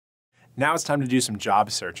Now it's time to do some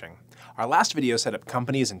job searching. Our last video set up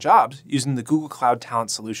companies and jobs using the Google Cloud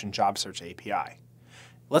Talent Solution Job Search API.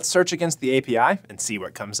 Let's search against the API and see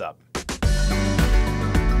what comes up.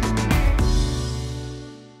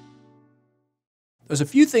 There's a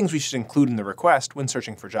few things we should include in the request when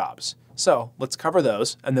searching for jobs. So let's cover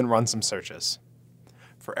those and then run some searches.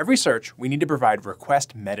 For every search, we need to provide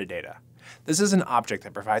request metadata. This is an object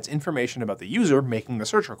that provides information about the user making the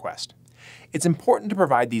search request. It's important to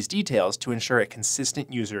provide these details to ensure a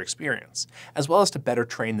consistent user experience, as well as to better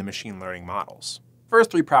train the machine learning models.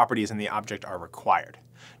 First three properties in the object are required.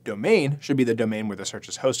 Domain should be the domain where the search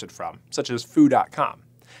is hosted from, such as foo.com.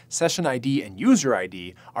 Session ID and user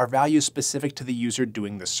ID are values specific to the user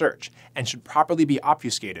doing the search and should properly be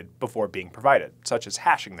obfuscated before being provided, such as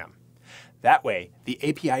hashing them. That way, the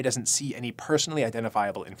API doesn't see any personally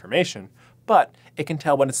identifiable information, but it can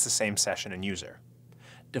tell when it's the same session and user.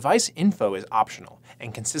 Device info is optional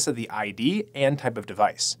and consists of the ID and type of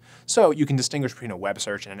device, so you can distinguish between a web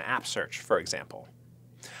search and an app search, for example.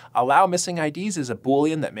 Allow missing IDs is a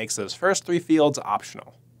Boolean that makes those first three fields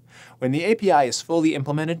optional. When the API is fully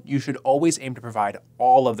implemented, you should always aim to provide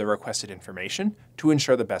all of the requested information to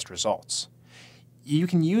ensure the best results. You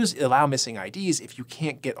can use allow missing IDs if you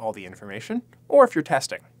can't get all the information, or if you're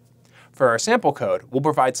testing. For our sample code, we'll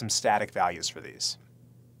provide some static values for these.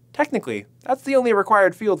 Technically, that's the only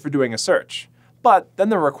required field for doing a search, but then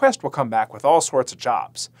the request will come back with all sorts of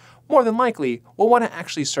jobs. More than likely, we'll want to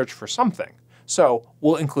actually search for something, so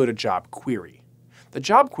we'll include a job query. The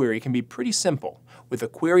job query can be pretty simple, with a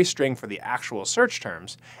query string for the actual search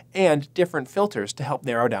terms and different filters to help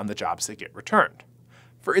narrow down the jobs that get returned.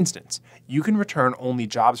 For instance, you can return only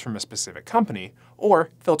jobs from a specific company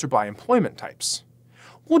or filter by employment types.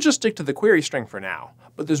 We'll just stick to the query string for now,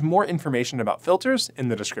 but there's more information about filters in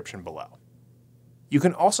the description below. You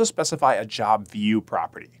can also specify a job view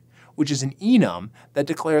property, which is an enum that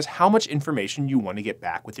declares how much information you want to get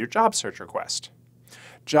back with your job search request.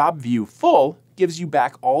 Job view full gives you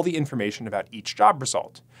back all the information about each job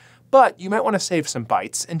result, but you might want to save some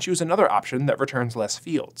bytes and choose another option that returns less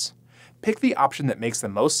fields. Pick the option that makes the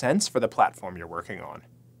most sense for the platform you're working on.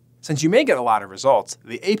 Since you may get a lot of results,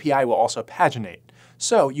 the API will also paginate,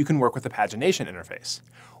 so you can work with the pagination interface.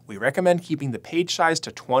 We recommend keeping the page size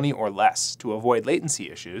to 20 or less to avoid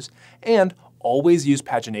latency issues, and always use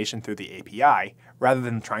pagination through the API rather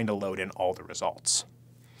than trying to load in all the results.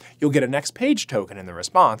 You'll get a next page token in the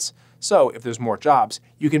response, so if there's more jobs,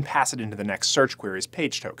 you can pass it into the next search query's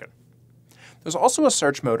page token. There's also a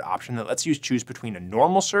search mode option that lets you choose between a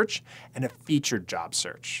normal search and a featured job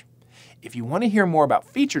search. If you want to hear more about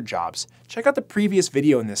featured jobs, check out the previous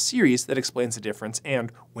video in this series that explains the difference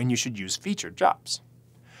and when you should use featured jobs.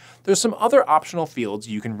 There's some other optional fields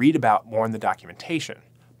you can read about more in the documentation,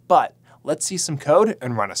 but let's see some code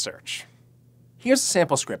and run a search. Here's a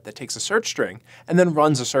sample script that takes a search string and then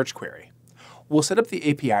runs a search query. We'll set up the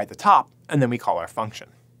API at the top, and then we call our function.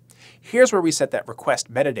 Here's where we set that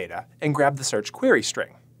request metadata and grab the search query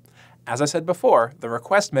string. As I said before, the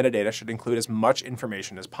request metadata should include as much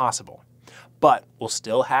information as possible, but we'll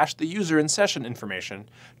still hash the user and session information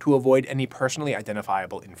to avoid any personally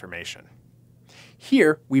identifiable information.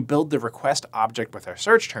 Here, we build the request object with our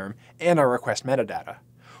search term and our request metadata.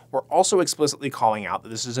 We're also explicitly calling out that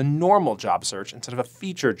this is a normal job search instead of a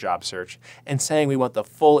featured job search, and saying we want the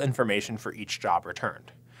full information for each job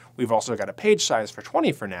returned. We've also got a page size for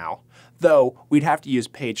 20 for now, though we'd have to use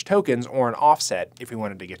page tokens or an offset if we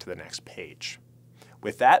wanted to get to the next page.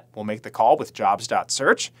 With that, we'll make the call with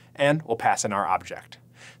jobs.search, and we'll pass in our object.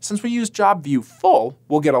 Since we use job view full,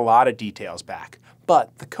 we'll get a lot of details back,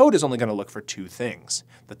 but the code is only going to look for two things: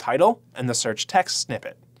 the title and the search text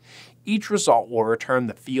snippet. Each result will return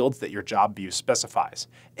the fields that your job view specifies,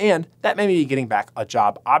 and that may be getting back a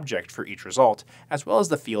job object for each result, as well as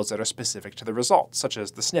the fields that are specific to the result, such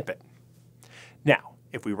as the snippet. Now,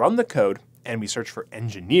 if we run the code and we search for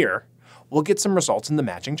engineer, we'll get some results in the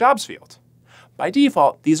matching jobs field. By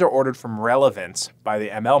default, these are ordered from relevance by the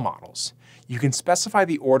ML models. You can specify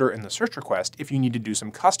the order in the search request if you need to do some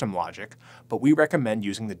custom logic, but we recommend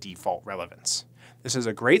using the default relevance. This is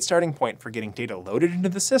a great starting point for getting data loaded into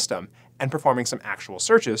the system and performing some actual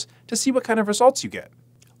searches to see what kind of results you get.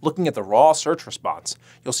 Looking at the raw search response,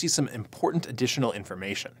 you'll see some important additional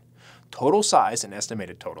information. Total size and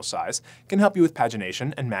estimated total size can help you with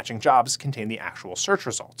pagination, and matching jobs contain the actual search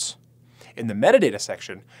results. In the metadata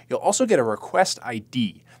section, you'll also get a request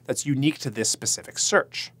ID that's unique to this specific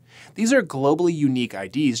search. These are globally unique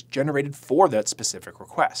IDs generated for that specific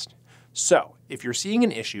request. So, if you're seeing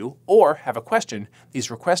an issue or have a question,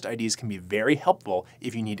 these request IDs can be very helpful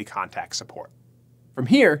if you need to contact support. From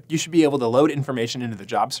here, you should be able to load information into the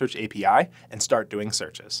Job Search API and start doing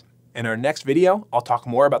searches. In our next video, I'll talk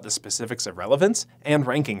more about the specifics of relevance and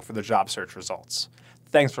ranking for the job search results.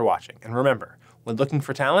 Thanks for watching, and remember, when looking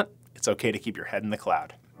for talent, it's okay to keep your head in the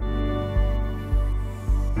cloud.